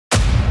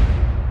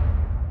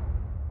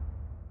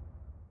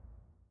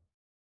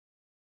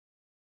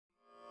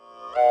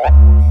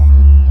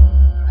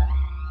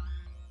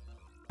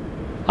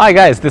Hi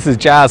guys, this is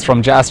Jazz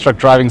from Jazz Truck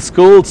Driving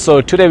School.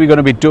 So today we're going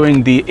to be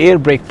doing the air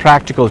brake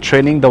practical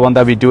training, the one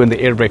that we do in the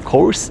air brake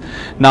course.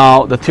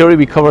 Now the theory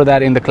we cover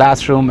that in the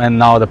classroom, and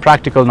now the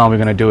practical, now we're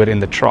going to do it in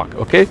the truck.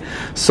 Okay,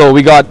 so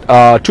we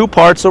got two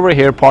parts over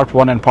here, part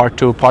 1 and part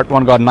 2. Part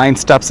 1 got 9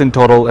 steps in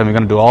total, and we're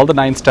going to do all the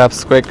 9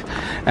 steps quick.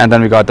 And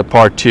then we got the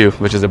part 2,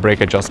 which is a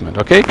brake adjustment.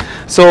 Okay,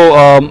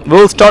 so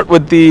we'll start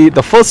with the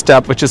first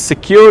step, which is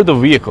secure the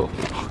vehicle.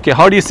 Okay,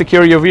 how do you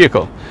secure your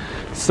vehicle?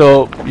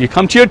 So you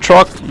come to your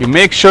truck, you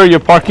make sure your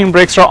parking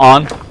brakes are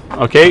on,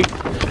 okay,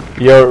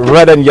 your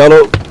red and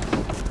yellow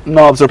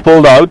knobs are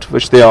pulled out,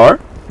 which they are,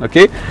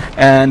 okay,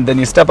 and then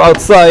you step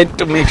outside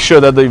to make sure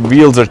that the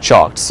wheels are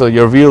chalked. So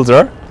your wheels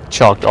are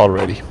chalked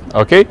already,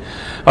 okay.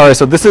 All right,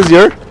 so this is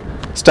your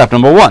step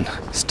number 1.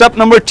 Step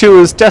number 2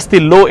 is test the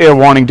low air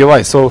warning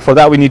device. So for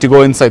that we need to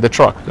go inside the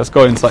truck. Let's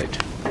go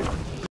inside.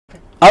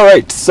 All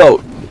right,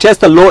 so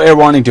test the low air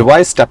warning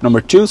device, step number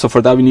 2. So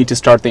for that we need to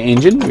start the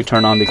engine. We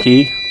turn on the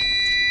key.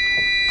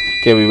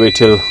 Okay, we wait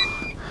till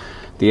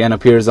the N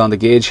appears on the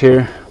gauge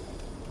here.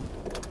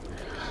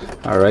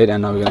 Alright,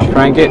 and now we're going to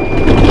crank it.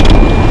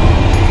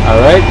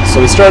 Alright, so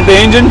we start the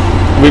engine.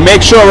 We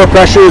make sure our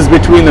pressure is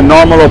between the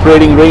normal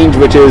operating range,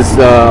 which is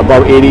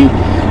above 80,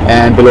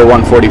 and below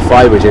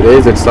 145, which it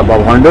is. It's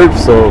above 100,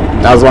 so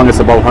as long as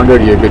it's above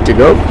 100, you're good to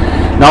go.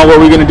 Now what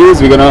we're going to do is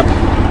we're going to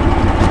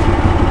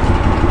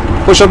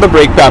push on the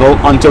brake pedal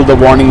until the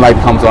warning light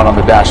comes on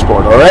the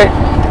dashboard. Alright,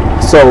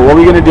 so what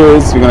we're going to do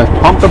is we're going to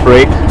pump the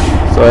brake.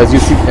 So as you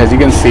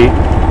can see,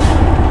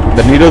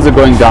 the needles are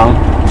going down,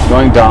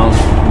 down,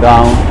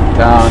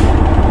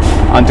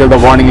 until the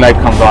warning light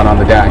comes on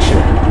the dash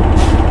here.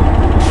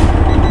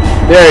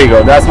 There you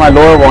go. That's my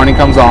lower warning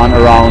comes on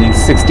around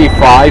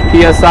 65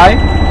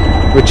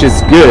 psi, which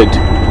is good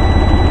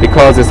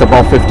because it's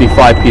above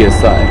 55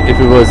 psi. If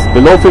it was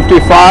below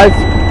 55,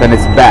 then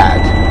it's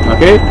bad.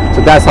 Okay,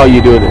 so that's how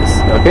you do this.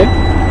 Okay,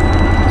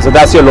 so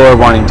that's your lower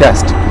warning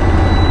test.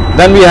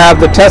 Then we have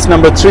the test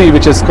number 3,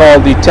 which is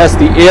called the test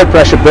the air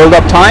pressure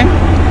build-up time.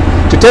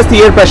 To test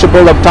the air pressure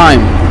build-up time,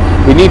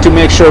 we need to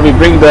make sure we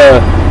bring the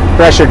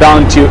pressure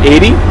down to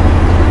 80,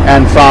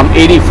 and from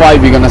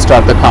 85 we're going to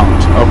start the count.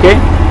 Okay.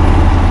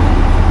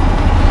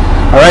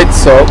 Alright,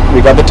 so we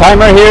got the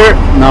timer here.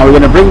 Now we're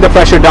going to bring the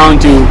pressure down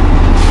to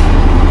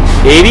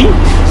 80.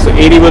 So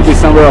 80 will be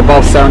somewhere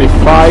above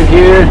 75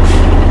 here.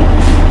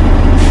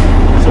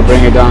 So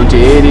bring it down to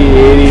 80,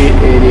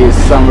 80 is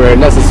somewhere,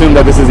 let's assume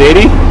that this is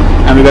 80.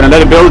 And we're going to let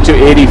it build to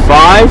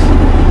 85,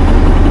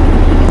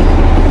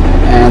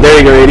 and there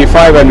you go,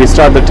 85, and we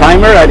start the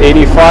timer at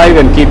 85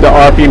 and keep the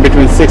RPM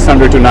between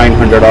 600 to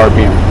 900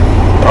 RPM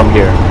from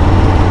here.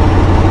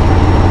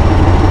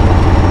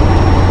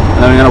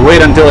 And then we're going to wait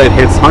until it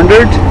hits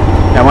 100,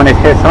 and when it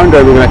hits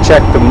 100 we're going to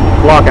check the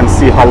clock and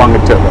see how long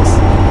it took us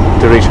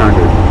to reach 100.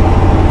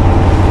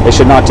 It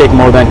should not take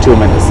more than 2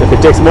 minutes. If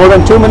it takes more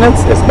than 2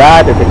 minutes, it's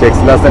bad. If it takes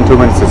less than 2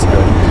 minutes, it's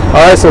good.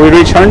 Alright, so we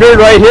reach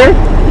 100 right here.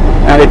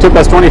 And it took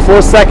us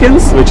 24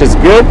 seconds, which is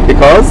good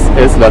because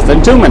it's less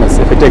than 2 minutes.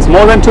 If it takes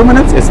more than 2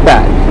 minutes, it's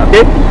bad.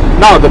 Okay.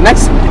 Now the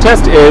next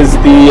test is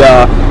the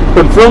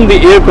confirm the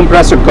air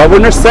compressor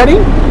governor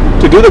setting.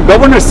 To do the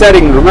governor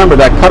setting, remember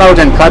that cutout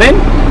and cut in.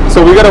 So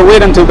we gotta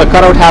wait until the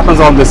cutout happens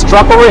on this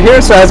truck over here.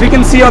 So as we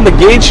can see on the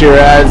gauge here,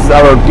 as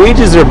our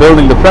gauges are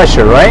building the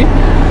pressure, right?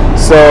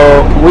 So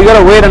we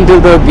gotta wait until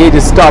the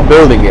gauges stop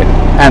building it.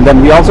 And then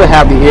we also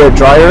have the air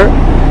dryer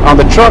on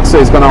the truck, so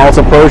it's going to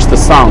also purge the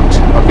sound.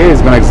 Okay,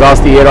 it's going to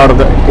exhaust the air out of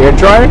the air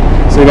dryer,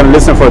 so we're going to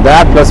listen for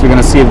that, plus we're going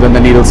to see when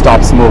the needle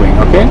stops moving.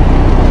 Okay,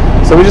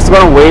 so we're just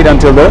going to wait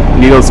until the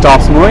needle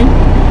stops moving,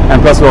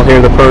 and plus we'll hear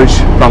the purge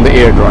from the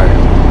air dryer.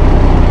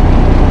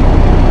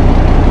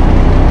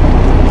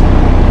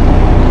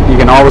 You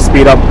can always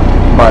speed up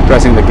by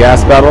pressing the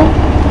gas pedal.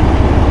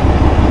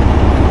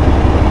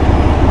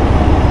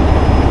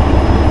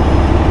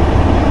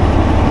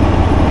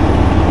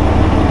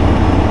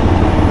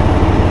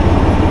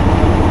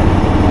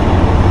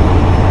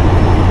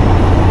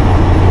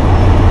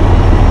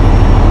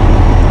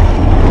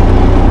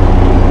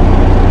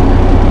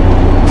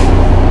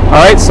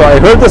 Alright, so I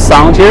heard the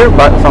sound here,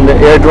 but from the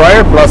air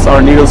dryer, plus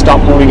our needle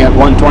stopped moving at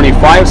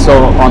 125.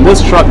 So on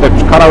this truck, the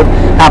cutout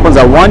happens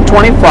at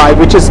 125,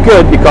 which is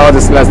good because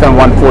it's less than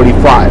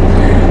 145.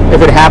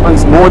 If it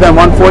happens more than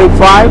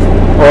 145,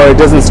 or it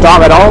doesn't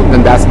stop at all,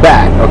 then that's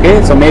bad.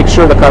 Okay, so make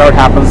sure the cutout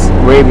happens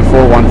way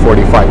before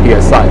 145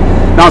 psi.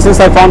 Now since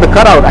I found the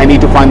cutout, I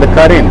need to find the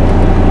cut-in.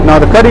 Now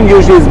the cut-in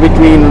usually is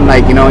between,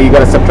 like, you know, you got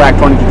to subtract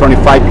 20 to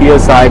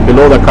 25 psi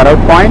below the cutout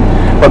point,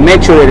 but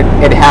make sure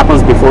it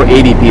happens before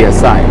 80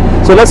 psi.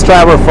 So let's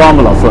try our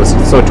formula first.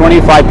 So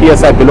 25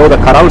 psi below the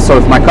cutout. So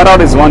if my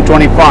cutout is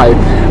 125,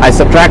 I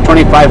subtract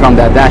 25 from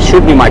that. That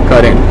should be my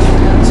cut-in.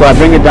 So I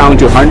bring it down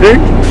to 100.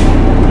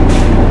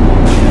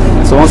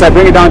 So once I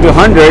bring it down to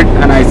 100,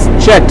 and I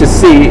check to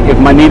see if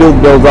my needle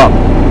builds up,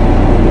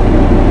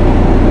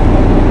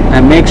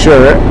 and make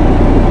sure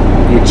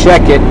you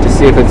check it to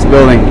see if it's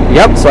building.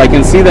 Yep, so I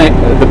can see the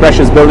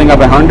pressure is building up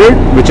 100,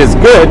 which is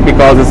good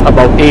because it's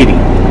above 80.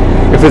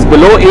 If it's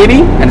below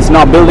 80 and it's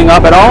not building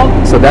up at all,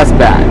 so that's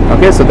bad.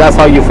 Okay, so that's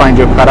how you find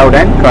your cutout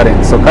and cut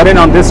in. So cut in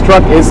on this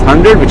truck is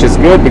 100, which is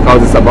good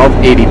because it's above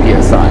 80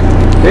 psi.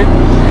 Okay.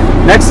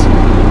 Next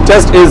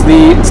test is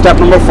the step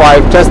number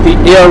 5. Test the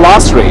air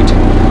loss rate.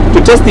 To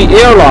test the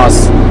air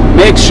loss,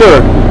 make sure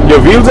your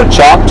wheels are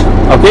chocked,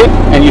 okay,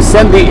 and you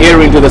send the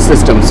air into the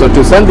system. So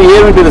to send the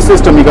air into the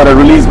system, you got to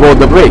release both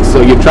the brakes. So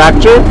your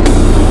tractor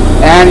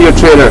and your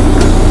trailer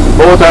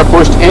both are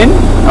pushed in.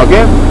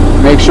 Okay,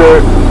 make sure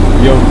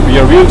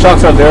your wheel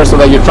chocks are there so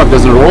that your truck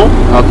doesn't roll.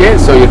 Okay,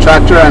 so your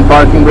tractor and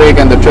parking brake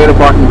and the trailer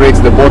parking brakes,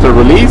 they both are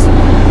released,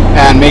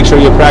 and make sure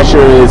your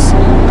pressure is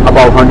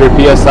above 100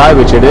 psi,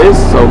 which it is.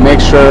 So make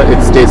sure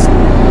it stays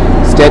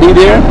steady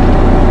there,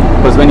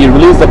 because when you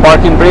release the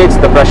parking brakes,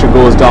 the pressure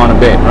goes down a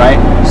bit, right?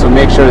 So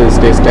make sure it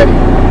stays steady.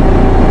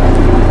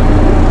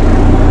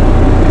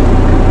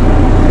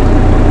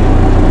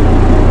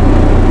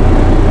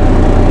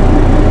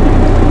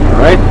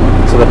 Alright,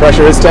 so the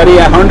pressure is steady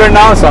at 100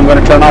 now, so I'm going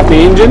to turn off the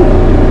engine.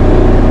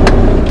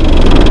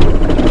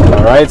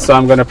 Alright, so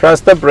I'm going to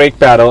press the brake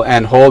pedal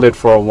and hold it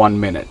for 1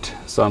 minute.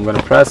 So I'm going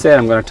to press it,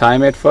 I'm going to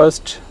time it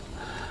first.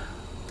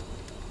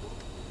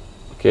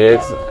 Okay,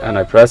 and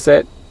I press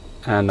it,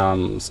 and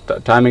I'm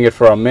timing it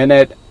for a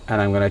minute,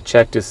 and I'm going to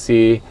check to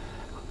see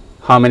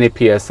how many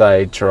psi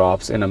it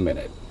drops in a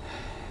minute.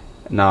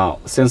 Now,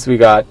 since we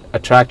got a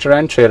tractor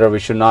and trailer, we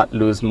should not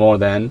lose more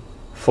than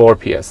 4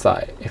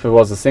 psi. If it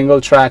was a single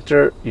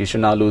tractor, you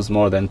should not lose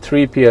more than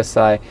 3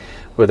 psi.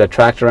 With a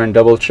tractor and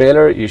double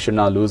trailer, you should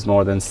not lose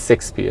more than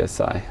 6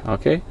 psi.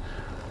 Okay,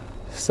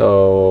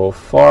 so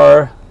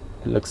far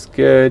it looks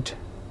good.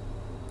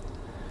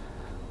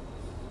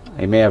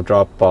 I may have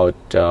dropped about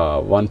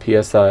 1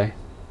 psi.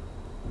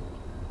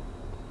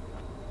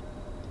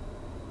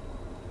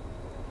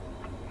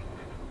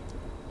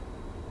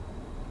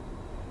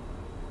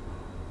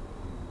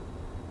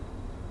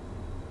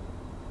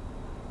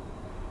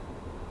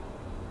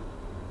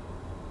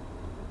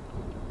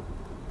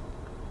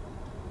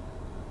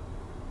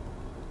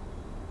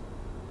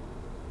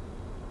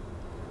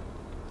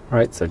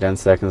 Right, so 10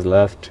 seconds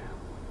left.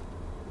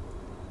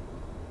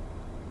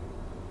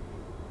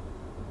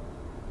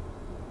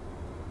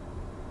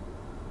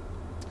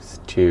 It's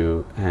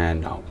 2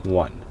 and now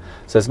 1.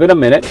 So it's been a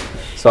minute.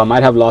 So I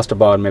might have lost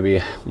about maybe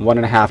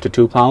 1.5 to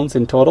 2 pounds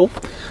in total.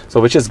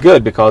 So which is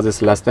good because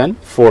it's less than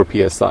 4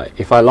 psi.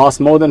 If I lost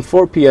more than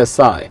 4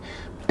 psi,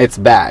 it's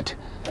bad.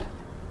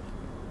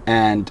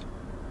 And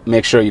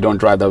make sure you don't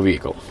drive the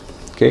vehicle.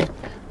 Okay.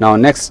 Now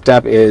next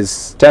step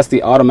is test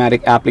the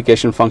automatic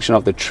application function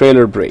of the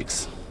trailer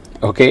brakes.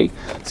 Okay,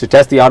 so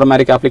test the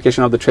automatic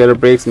application of the trailer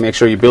brakes. Make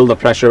sure you build the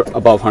pressure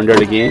above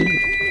 100 again.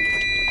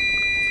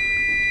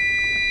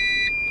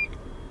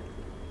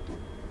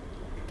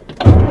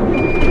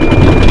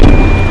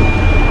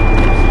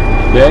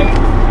 Okay,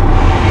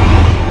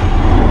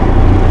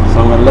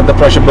 so I'm going to let the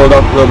pressure build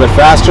up a little bit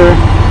faster.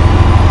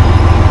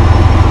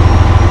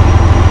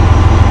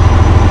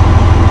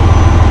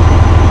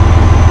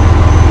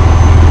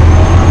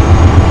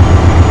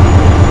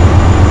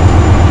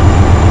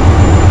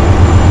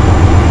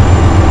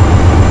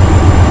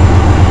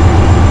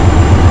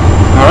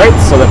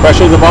 So the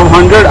pressure is above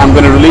 100. I'm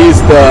going to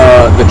release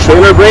the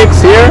trailer brakes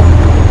here.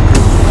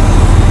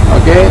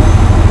 Okay,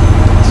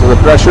 so the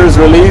pressure is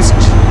released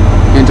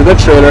into the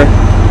trailer.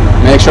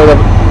 Make sure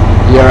that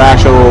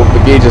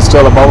the gauge is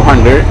still above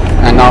 100.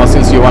 And now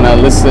since you want to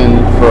listen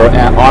for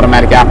an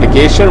automatic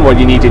application, what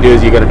you need to do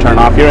is you got to turn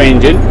off your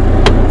engine.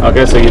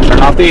 Okay, so you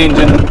turn off the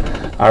engine.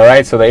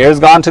 Alright, so the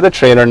air's gone to the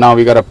trailer. Now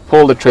we got to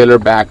pull the trailer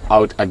back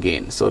out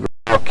again. So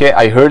okay,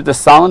 I heard the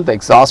sound, the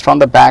exhaust from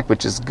the back,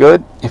 which is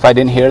good. If I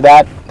didn't hear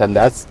that, then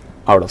that's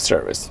out of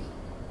service.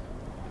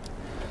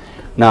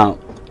 Now,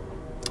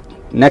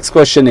 next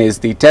question is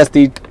the test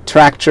the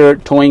tractor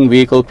towing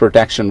vehicle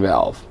protection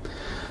valve.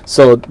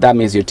 So that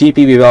means your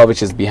TPV valve,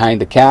 which is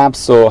behind the cab.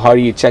 So how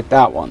do you check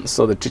that one?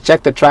 So to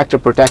check the tractor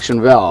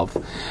protection valve,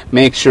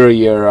 make sure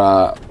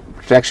your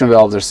protection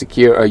valves are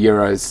secure, or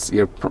your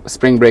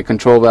spring brake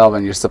control valve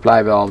and your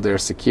supply valve, they're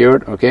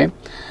secured. Okay,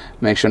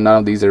 make sure none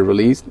of these are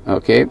released.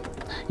 Okay,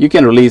 you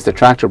can release the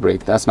tractor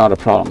brake, that's not a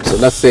problem. So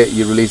let's say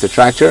you release the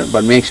tractor,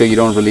 but make sure you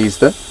don't release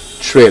the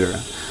trailer.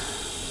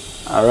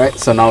 Alright,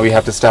 so now we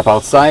have to step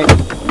outside.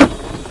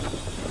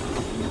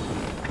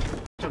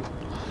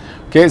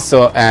 Okay,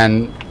 so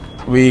and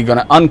we're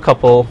gonna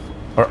uncouple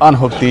or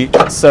unhook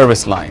the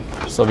service line.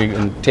 So we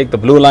can take the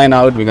blue line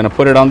out, we're gonna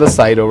put it on the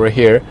side over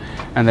here,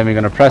 and then we're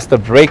gonna press the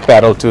brake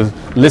pedal to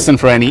listen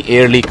for any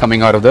air leak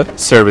coming out of the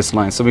service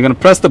line. So we're gonna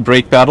press the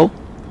brake pedal.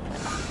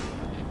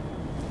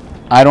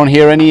 I don't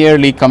hear any air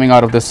leak coming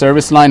out of the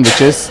service line,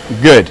 which is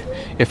good.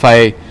 If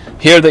I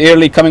hear the air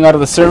leak coming out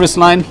of the service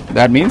line,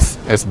 that means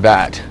it's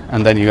bad.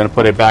 And then you're going to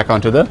put it back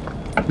onto the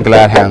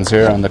glad hands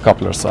here on the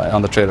coupler side,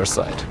 on the trailer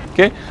side.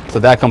 Okay, so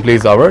that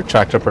completes our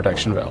tractor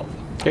protection valve.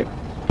 Okay.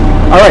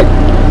 All right.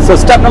 So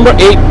step number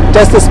 8: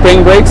 test the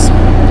spring brakes.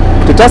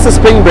 To test the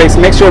spring brakes,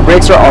 make sure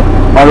brakes are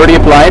already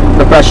applied.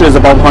 The pressure is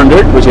above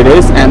 100, which it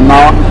is. And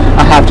now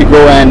I have to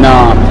go and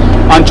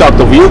unchock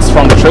the wheels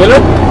from the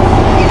trailer.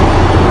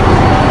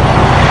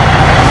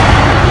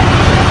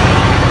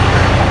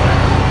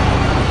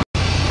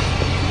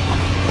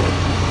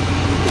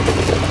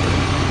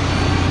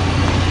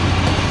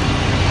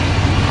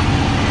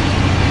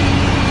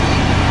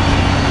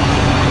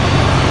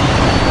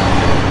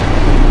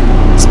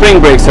 spring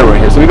brakes over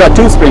here. So we got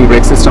two spring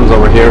brake systems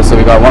over here. So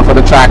we got one for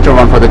the tractor,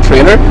 one for the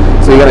trailer.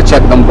 So you got to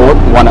check them both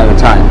one at a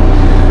time.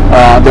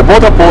 They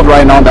both are pulled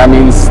right now. That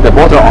means they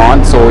both are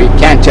on, so we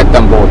can't check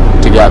them both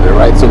together,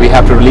 right? So we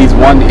have to release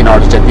one in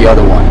order to check the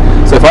other one.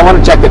 So if I want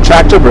to check the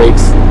tractor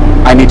brakes,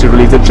 I need to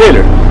release the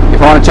trailer. If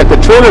I want to check the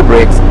trailer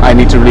brakes, I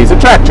need to release the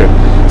tractor.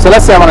 So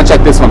let's say I want to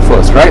check this one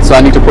first, right? So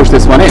I need to push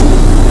this one in.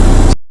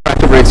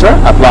 Tractor brakes are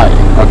applied,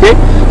 okay?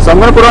 So I'm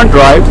going to put on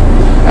drive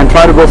and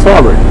try to go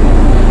forward.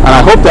 And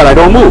I hope that I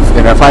don't move.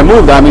 And if I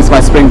move, that means my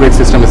spring brake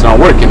system is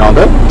not working on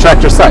the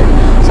tractor side.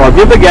 So I'll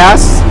give the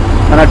gas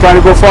and I try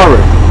to go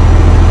forward.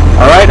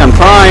 Alright, I'm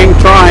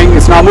trying,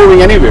 it's not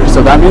moving anywhere.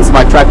 So that means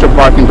my tractor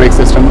parking brake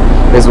system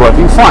is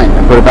working fine.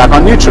 And put it back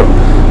on neutral.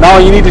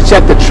 Now you need to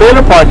check the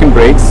trailer parking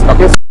brakes,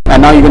 okay? And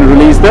now you're going to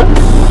release the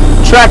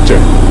tractor.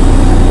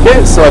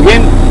 Okay, so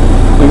again,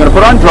 we're going to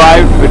put on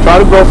drive, we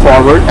try to go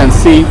forward and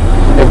see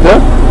if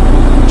the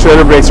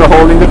trailer brakes are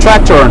holding the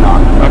tractor or not.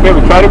 Okay,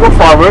 we try to go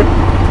forward.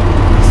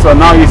 So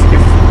now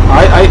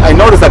I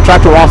notice that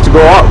tractor wants to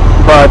go out,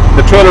 but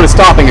the trailer is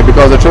stopping it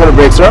because the trailer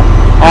brakes are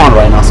on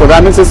right now. So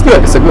that means it's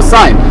good. It's a good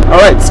sign.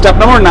 Alright, step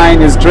number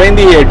 9 is drain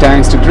the air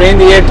tanks. To drain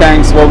the air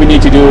tanks, what we need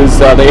to do is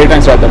the air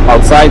tanks are at the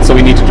outside, so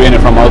we need to drain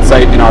it from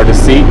outside in order to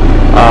see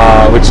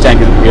which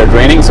tank we are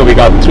draining. So we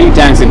got 3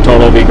 tanks in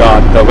total. We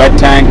got the wet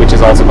tank, which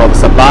is also called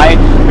the supply.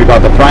 We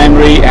got the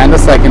primary and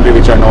the secondary,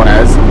 which are known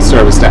as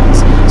service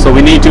tanks. So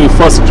we need to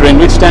first drain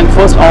which tank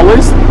first?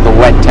 Always the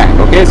wet tank.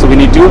 Okay, so we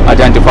need to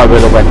identify where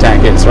the wet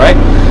tank is, right?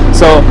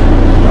 So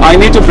I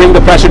need to bring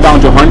the pressure down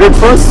to 100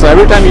 first. So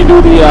every time you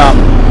do the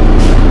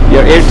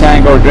your air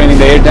tank or draining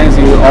the air tanks,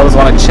 you always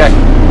want to check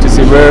to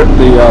see where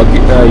the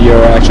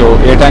your actual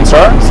air tanks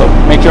are. So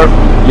make sure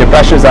your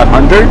pressure is at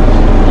 100.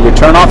 You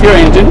turn off your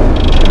engine.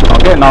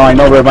 Okay, now I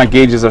know where my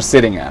gauges are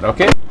sitting at.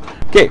 Okay,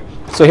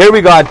 so here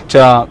we got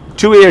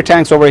 2 air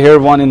tanks over here,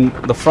 one in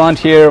the front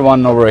here,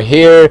 one over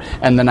here,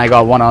 and then I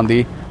got one on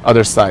the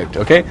other side.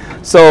 Okay,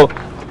 so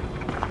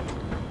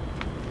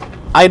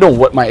I know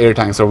what my air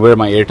tanks are, where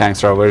my air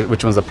tanks are,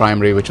 which one's the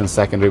primary, which one's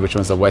secondary, which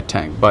one's the wet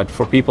tank. But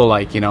for people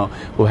like, you know,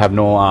 who have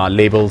no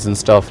labels and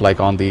stuff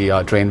like on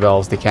the drain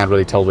valves, they can't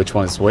really tell which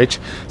one is which.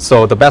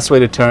 So the best way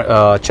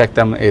to check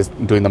them is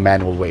doing the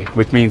manual way,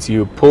 which means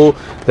you pull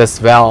this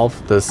valve,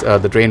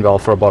 the drain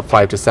valve, for about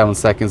 5 to 7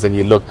 seconds, and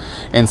you look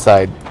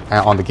inside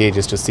on the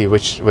gauges to see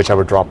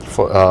whichever dropped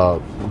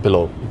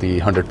below the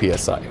 100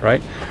 psi,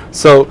 right?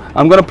 So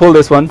I'm going to pull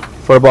this one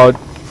for about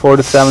 4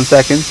 to 7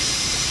 seconds.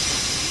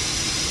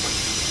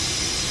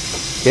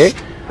 Okay,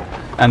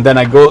 and then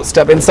I go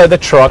step inside the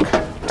truck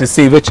to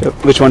see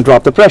which one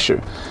dropped the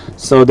pressure.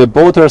 So they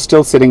both are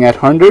still sitting at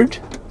 100.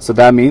 So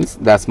that means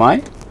that's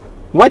my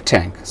wet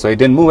tank. So it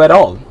didn't move at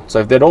all. So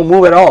if they don't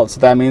move at all,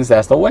 so that means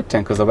that's the wet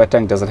tank, because the wet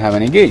tank doesn't have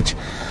any gauge.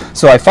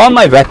 So I found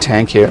my wet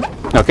tank here.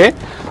 Okay,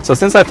 so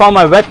since I found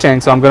my wet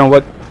tank, so I'm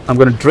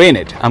gonna drain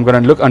it. I'm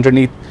gonna look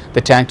underneath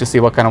the tank to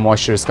see what kind of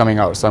moisture is coming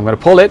out. So I'm gonna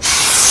pull it.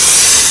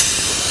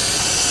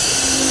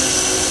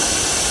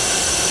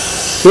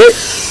 Okay.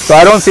 So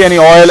I don't see any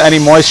oil, any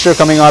moisture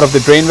coming out of the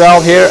drain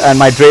valve here, and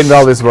my drain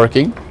valve is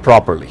working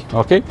properly.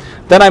 Okay,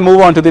 then I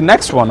move on to the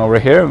next one over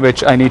here,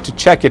 which I need to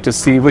check it to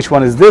see which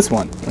one is this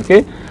one.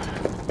 Okay,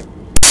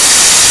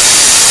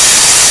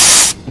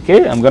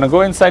 I'm gonna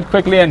go inside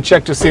quickly and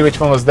check to see which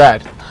one was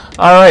that.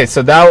 All right,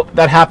 so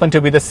that happened to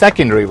be the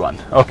secondary one.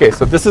 Okay,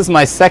 so this is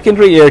my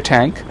secondary air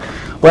tank.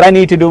 What I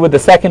need to do with the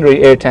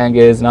secondary air tank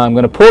is, now I'm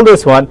going to pull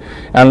this one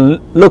and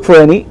look for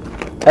any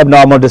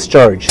abnormal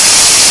discharge.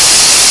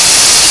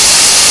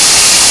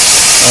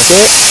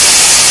 Okay,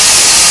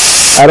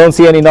 I don't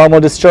see any normal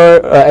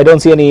discharge. I don't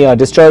see any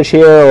discharge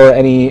here, or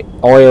any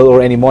oil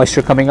or any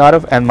moisture coming out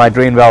of, and my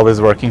drain valve is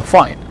working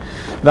fine.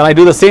 Then I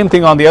do the same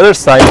thing on the other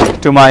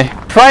side to my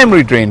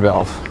primary drain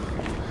valve.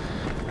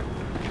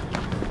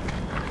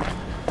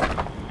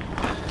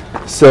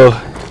 So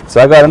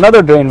I got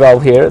another drain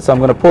valve here, so I'm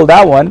going to pull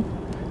that one,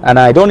 and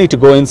I don't need to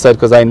go inside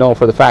because I know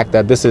for the fact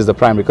that this is the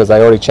primary, because I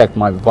already checked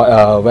my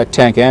wet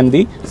tank and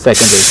the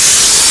secondary.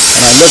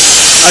 And I look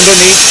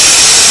underneath.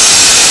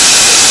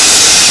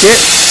 Okay,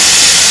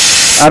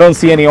 I don't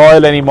see any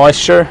oil, any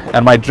moisture,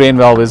 and my drain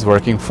valve is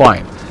working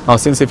fine. Now,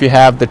 since if you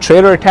have the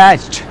trailer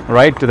attached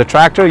right to the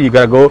tractor, you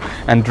gotta go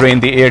and drain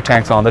the air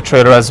tanks on the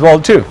trailer as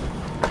well too.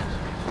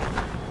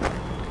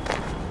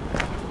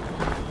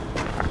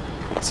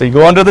 So you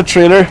go under the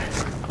trailer,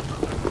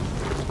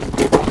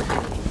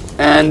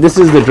 and this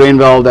is the drain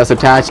valve that's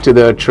attached to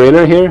the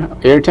trailer here,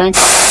 air tank,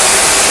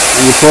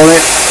 and you pull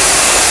it.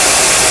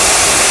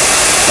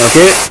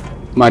 Okay,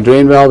 my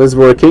drain valve is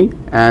working,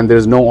 and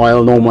there's no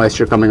oil, no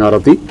moisture coming out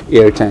of the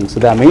air tank. So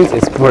that means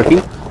it's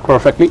working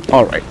perfectly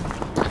all right.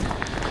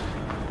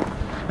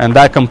 And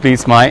that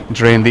completes my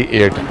drain the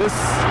air tank. This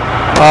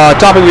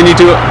topic, we need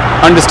to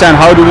understand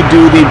how do we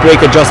do the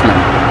brake adjustment.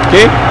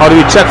 Okay, how do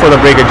we check for the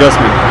brake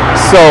adjustment?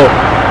 So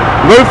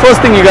very first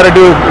thing you got to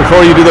do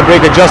before you do the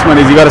brake adjustment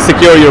is you got to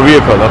secure your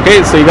vehicle.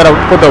 Okay, so you got to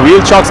put the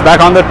wheel chocks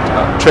back on the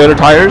trailer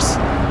tires.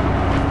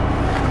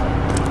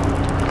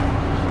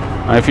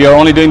 If you're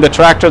only doing the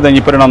tractor, then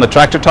you put it on the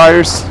tractor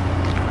tires.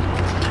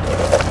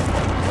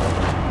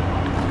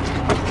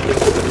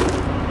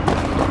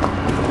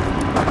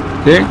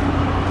 Okay.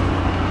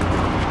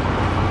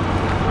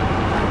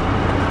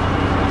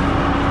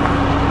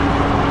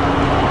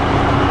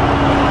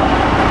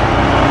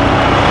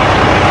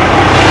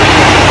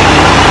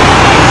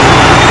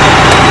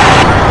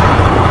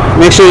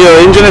 Make sure your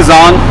engine is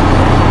on.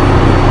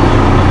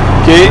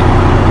 Okay,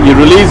 you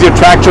release your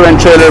tractor and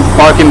trailer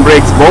parking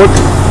brakes both.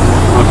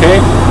 Okay,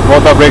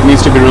 both our brake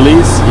needs to be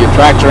released, your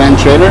tractor and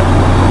trailer.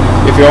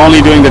 If you're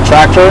only doing the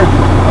tractor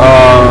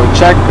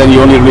check, then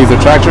you only release the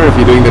tractor. If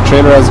you're doing the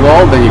trailer as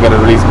well, then you got to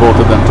release both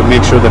of them to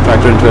make sure the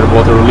tractor and trailer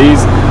both are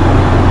released.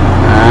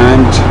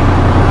 And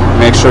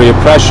make sure your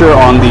pressure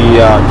on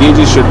the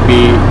gauges should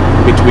be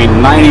between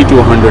 90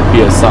 to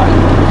 100 psi.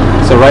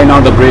 So right now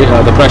the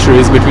pressure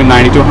is between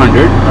 90 to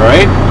 100. All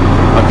right.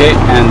 Okay,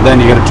 and then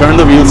you got to turn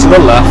the wheels to the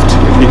left.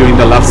 If you're doing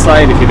the left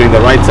side, if you're doing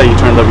the right side, you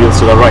turn the wheels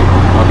to the right.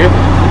 Okay.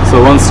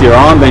 So once you're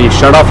on, then you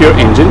shut off your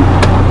engine.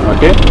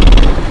 Okay.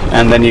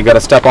 And then you got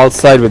to step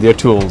outside with your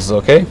tools.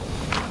 Okay.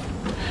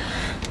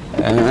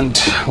 And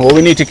what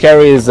we need to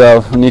carry is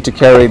we need to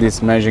carry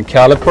this measuring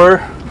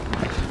caliper.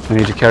 We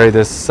need to carry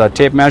this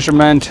tape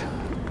measurement,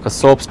 a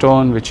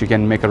soapstone which you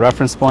can make a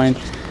reference point,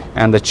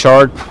 and the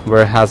chart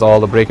where it has all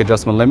the brake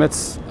adjustment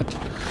limits,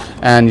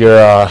 and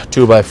your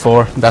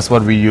 2x4. That's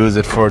what we use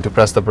it for, to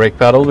press the brake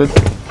pedal with.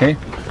 Okay.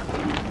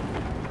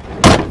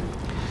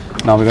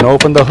 Now we're going to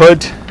open the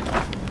hood.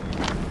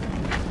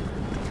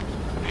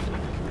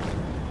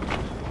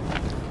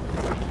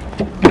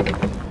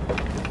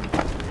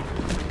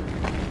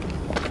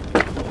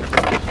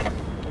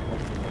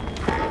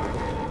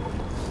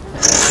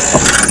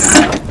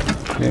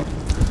 Okay.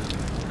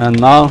 And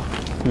now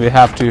we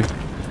have to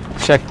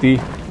check the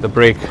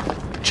brake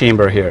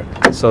chamber here.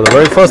 So the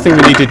very first thing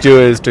we need to do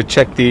is to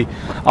check the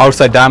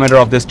outside diameter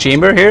of this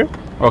chamber here.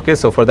 Okay,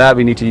 so for that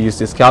we need to use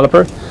this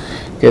caliper.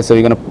 Okay, so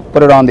you're going to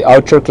put it on the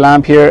outer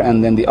clamp here,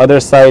 and then the other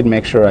side,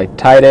 make sure I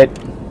tied it.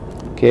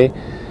 Okay,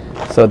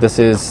 so this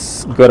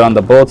is good on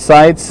the both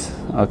sides.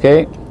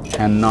 Okay,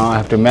 and now I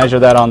have to measure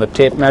that on the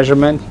tape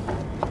measurement,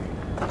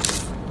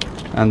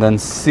 and then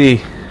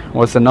see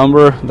what's the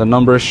number. The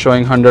number is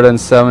showing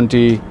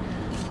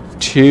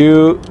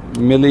 172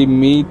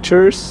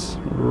 millimeters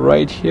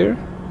right here.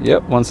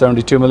 Yep,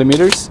 172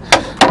 millimeters.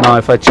 Now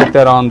if I check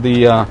that on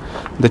the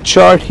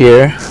chart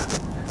here,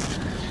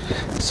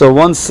 so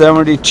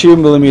 172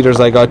 millimeters,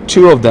 I got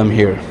two of them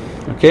here.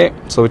 Okay,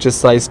 so which is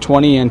size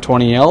 20 and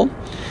 20L.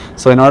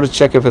 So in order to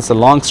check if it's a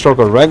long stroke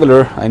or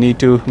regular, I need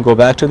to go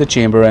back to the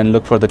chamber and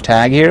look for the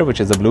tag here, which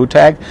is a blue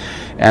tag,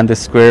 and the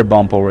square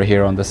bump over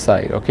here on the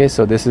side. Okay,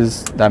 so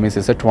that means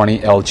it's a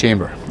 20L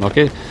chamber.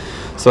 Okay,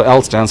 so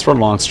L stands for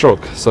long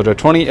stroke. So the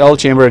 20L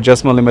chamber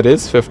adjustment limit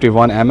is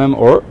 51 mm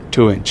or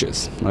 2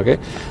 inches. Okay,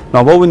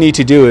 now what we need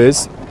to do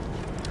is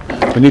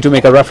we need to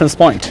make a reference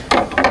point.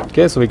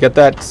 Okay, so we get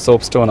that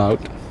soapstone out.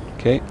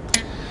 Okay,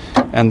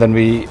 and then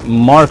we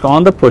mark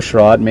on the push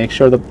rod. Make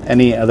sure that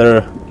any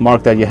other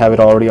mark that you have it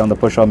already on the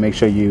push rod, make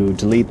sure you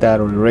delete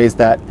that or erase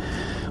that,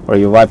 or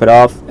you wipe it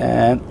off,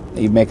 and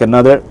you make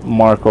another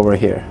mark over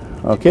here.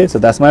 Okay, so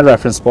that's my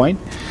reference point.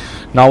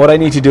 Now what I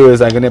need to do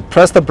is I'm going to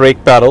press the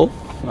brake pedal.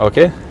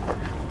 Okay,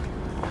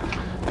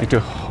 I need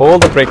to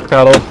hold the brake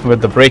pedal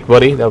with the brake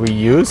buddy that we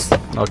use.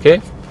 Okay,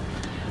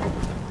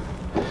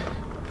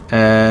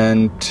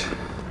 and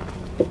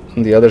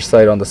on the other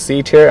side on the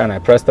seat here, and I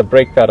press the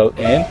brake pedal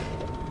in.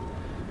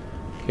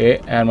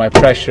 Okay, and my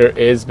pressure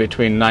is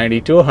between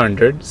 90 to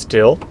 100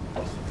 still.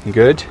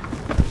 Good.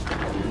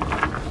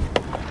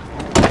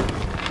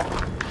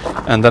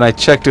 And then I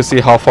check to see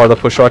how far the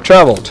push rod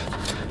traveled.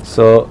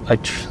 So I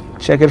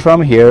check it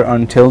from here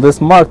until this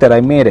mark that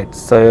I made it.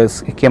 So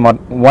it came out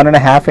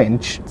 1.5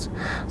 inch,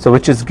 so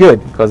which is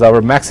good, because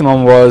our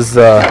maximum was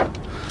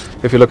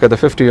if you look at the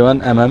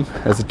 51 mm,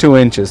 it's 2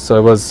 inches. So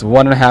it was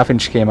 1.5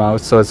 inch came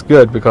out, so it's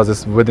good because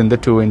it's within the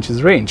 2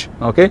 inches range.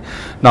 Okay,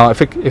 now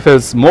if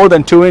it's more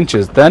than 2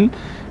 inches, then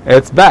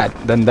it's bad.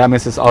 Then that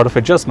means it's out of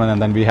adjustment,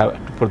 and then we have to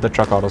put the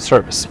truck out of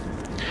service.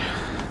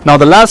 Now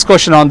the last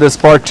question on this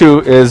part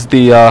 2 is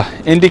the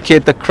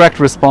indicate the correct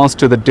response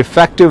to the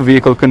defective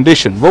vehicle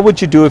condition. What would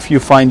you do if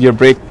you find your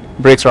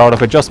brakes are out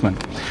of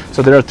adjustment?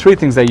 So there are 3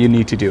 things that you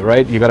need to do,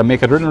 right? You got to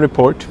make a written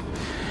report, you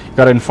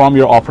got to inform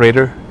your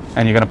operator,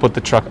 and you're going to put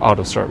the truck out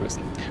of service.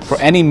 For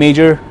any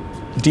major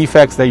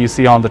defects that you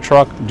see on the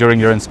truck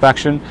during your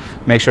inspection,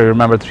 make sure you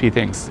remember 3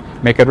 things.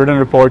 Make a written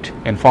report,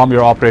 inform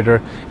your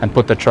operator, and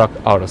put the truck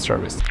out of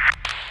service.